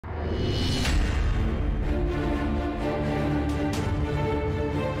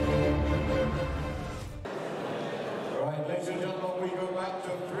Ladies and gentlemen, we go back to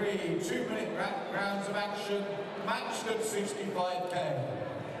 3 2-minute rounds of action, matched at 65k.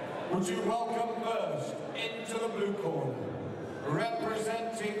 Would you welcome first, into the blue corner,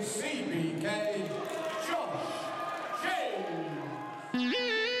 representing CBK, Josh James.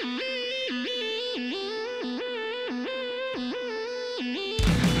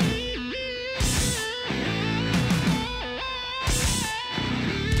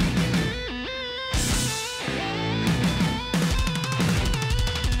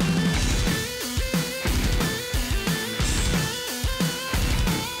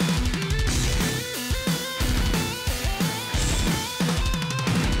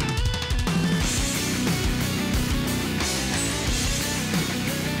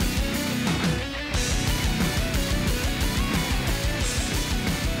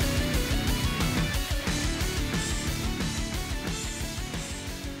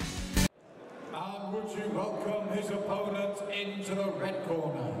 Would you welcome his opponent into the red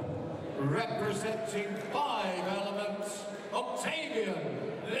corner, representing 5 elements, Octavian,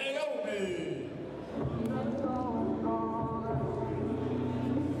 Laomi.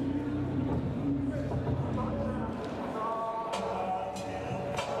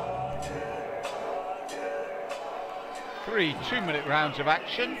 Three 2-minute rounds of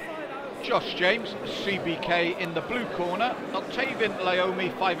action. Josh James, CBK in the blue corner, Octavian,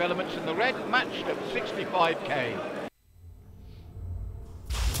 Laomi, 5 elements in the red, matched at 65k.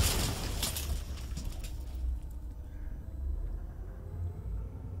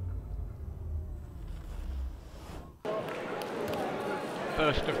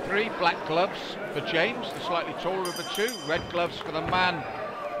 First of 3, black gloves for James, the slightly taller of the 2, red gloves for the man,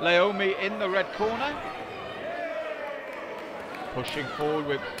 Laomi in the red corner. Pushing forward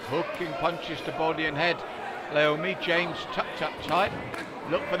with hooking punches to body and head. Laomi, James tucked up tight.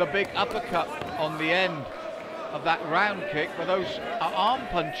 Look for the big uppercut on the end of that round kick, but those are arm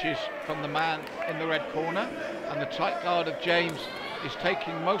punches from the man in the red corner, and the tight guard of James is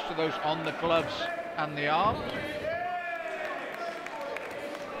taking most of those on the gloves and the arms.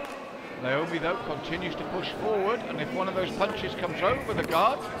 Laomi though continues to push forward, and if one of those punches comes over the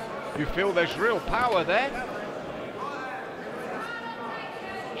guard, you feel there's real power there.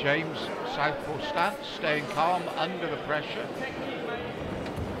 James, southpaw stance, staying calm under the pressure.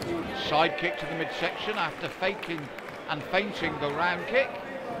 Side kick to the midsection after faking and feinting the round kick.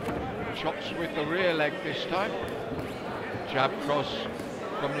 Chops with the rear leg this time. Jab cross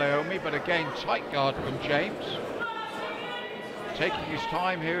from Laomi, but again tight guard from James. Taking his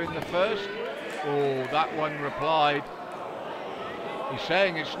time here in the first. Oh, that one replied. He's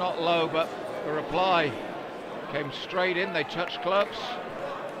saying it's not low, but the reply came straight in. They touched gloves.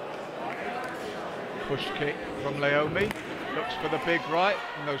 Push kick from Laomi, looks for the big right,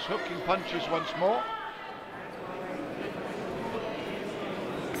 and those hooking punches once more.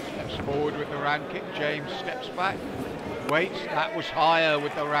 Steps forward with the round kick, James steps back, waits, that was higher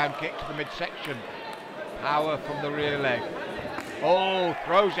with the round kick to the midsection. Power from the rear leg. Oh,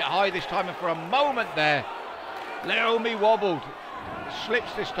 throws it high this time, and for a moment there, Laomi wobbled,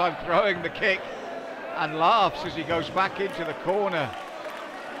 slips this time throwing the kick, and laughs as he goes back into the corner.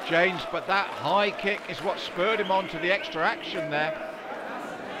 James, but that high kick is what spurred him on to the extra action there.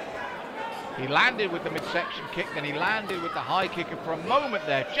 He landed with the midsection kick, then he landed with the high kick, and for a moment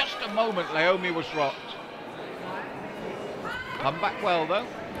there, just a moment, Laomi was rocked. Come back well though.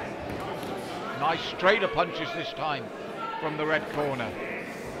 Nice straighter punches this time from the red corner.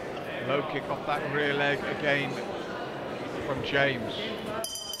 Low kick off that rear leg again from James.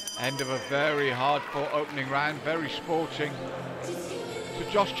 End of a very hard fought opening round, very sporting. So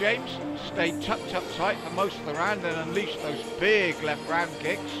Josh James stayed tucked up tight for most of the round and unleashed those big left round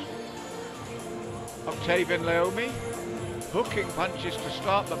kicks. Octavian Laomi, hooking punches to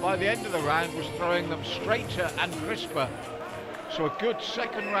start, but by the end of the round was throwing them straighter and crisper. So a good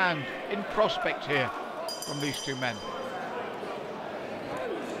second round in prospect here from these 2 men.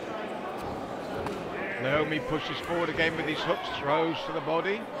 Laomi pushes forward again with his hooks, throws to the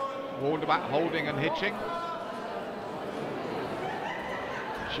body, warned about holding and hitting.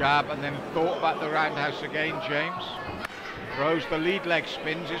 Jab, and then thought about the roundhouse again. James throws the lead leg,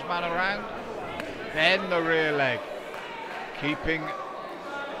 spins his man around, then the rear leg. Keeping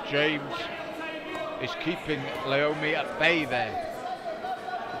James is keeping Laomi at bay there.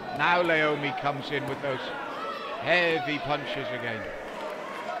 Now Laomi comes in with those heavy punches again.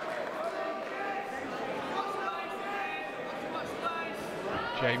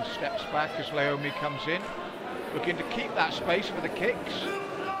 James steps back as Laomi comes in, looking to keep that space for the kicks.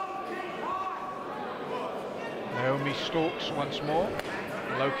 Laomi stalks once more.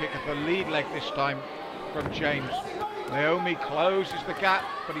 Low kick at the lead leg this time from James. Laomi closes the gap,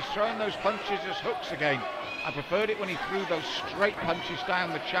 but he's throwing those punches as hooks again. I preferred it when he threw those straight punches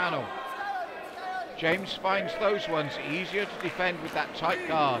down the channel. James finds those ones easier to defend with that tight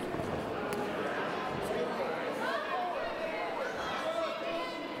guard.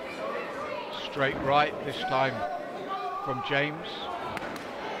 Straight right this time from James.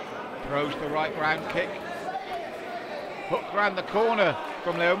 Throws the right round kick. Hook round the corner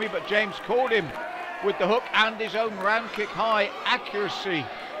from Laomi, but James caught him with the hook and his own round kick high. Accuracy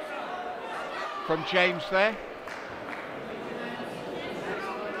from James there.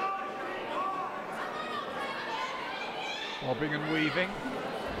 Bobbing and weaving.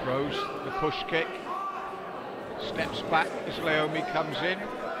 Throws the push kick. Steps back as Laomi comes in.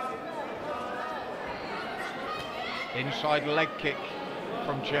 Inside leg kick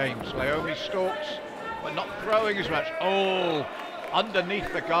from James. Laomi stalks, but not throwing as much. Oh,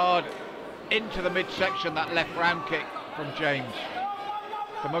 underneath the guard, into the midsection, that left round kick from James.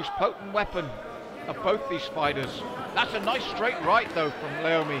 The most potent weapon of both these fighters. That's a nice straight right though from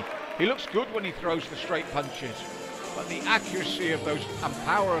Laomi. He looks good when he throws the straight punches, but the accuracy of those and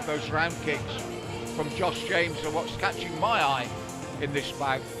power of those round kicks from Josh James are what's catching my eye in this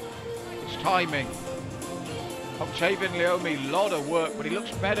bout. It's timing. Octavian Laomi, lot of work, but he looks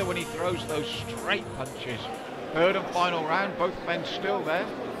better when he throws those straight punches. Third and final round, both men still there.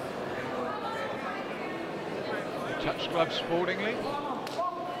 They touch gloves sportingly.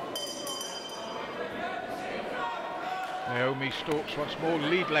 Laomi stalks once more,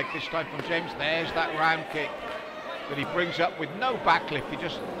 lead leg this time from James. There's that round kick that he brings up with no backlift, he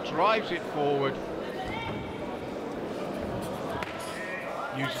just drives it forward.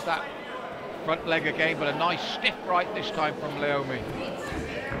 Uses that front leg again, but a nice stiff right this time from Laomi.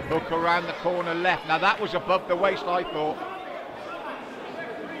 Hook around the corner left. Now that was above the waist, I thought.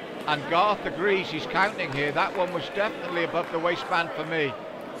 And Garth agrees, he's counting here. That one was definitely above the waistband for me.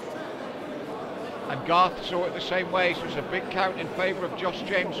 And Garth saw it the same way, so it's a big count in favour of Josh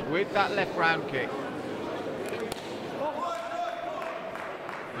James with that left round kick.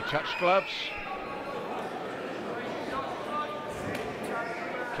 He touched gloves.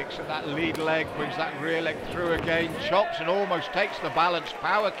 Kicks at that lead leg, brings that rear leg through again, chops and almost takes the balance.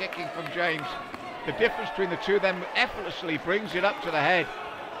 Power kicking from James. The difference between the two of them effortlessly brings it up to the head.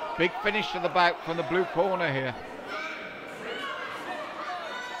 Big finish to the bout from the blue corner here.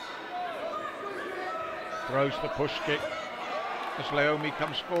 Throws the push kick as Laomi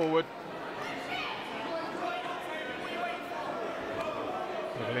comes forward.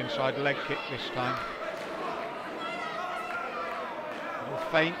 Little inside leg kick this time.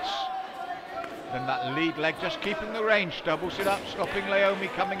 Feints, then that lead leg just keeping the range, doubles it up, stopping Laomi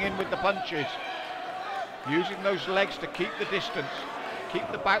coming in with the punches, using those legs to keep the distance, keep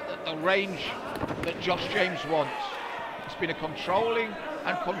the bout at the range that Josh James wants. It's been a controlling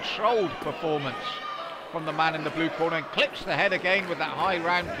and controlled performance from the man in the blue corner, and clips the head again with that high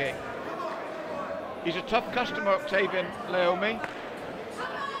round kick. He's a tough customer, Octavian Laomi,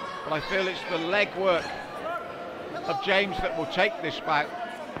 but I feel it's the leg work of James that will take this bout,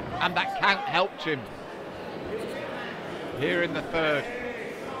 and that count helped him here in the third.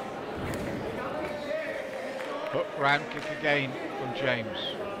 Hook round kick again from James.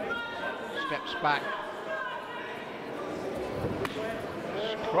 Steps back,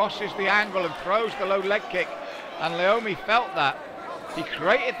 crosses the angle and throws the low leg kick, and Laomi felt that. He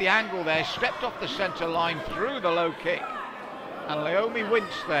created the angle there, stepped off the centre line, threw the low kick, and Laomi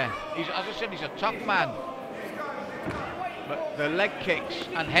winced there. As I said, he's a tough man. But the leg kicks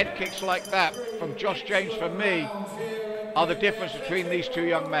and head kicks like that from Josh James, for me, are the difference between these two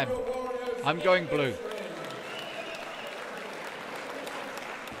young men. I'm going blue.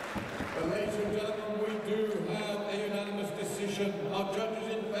 Ladies and gentlemen, we do have a unanimous decision. Our judges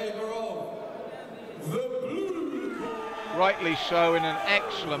in favour of the blue. Rightly so, in an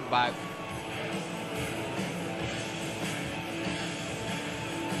excellent bout.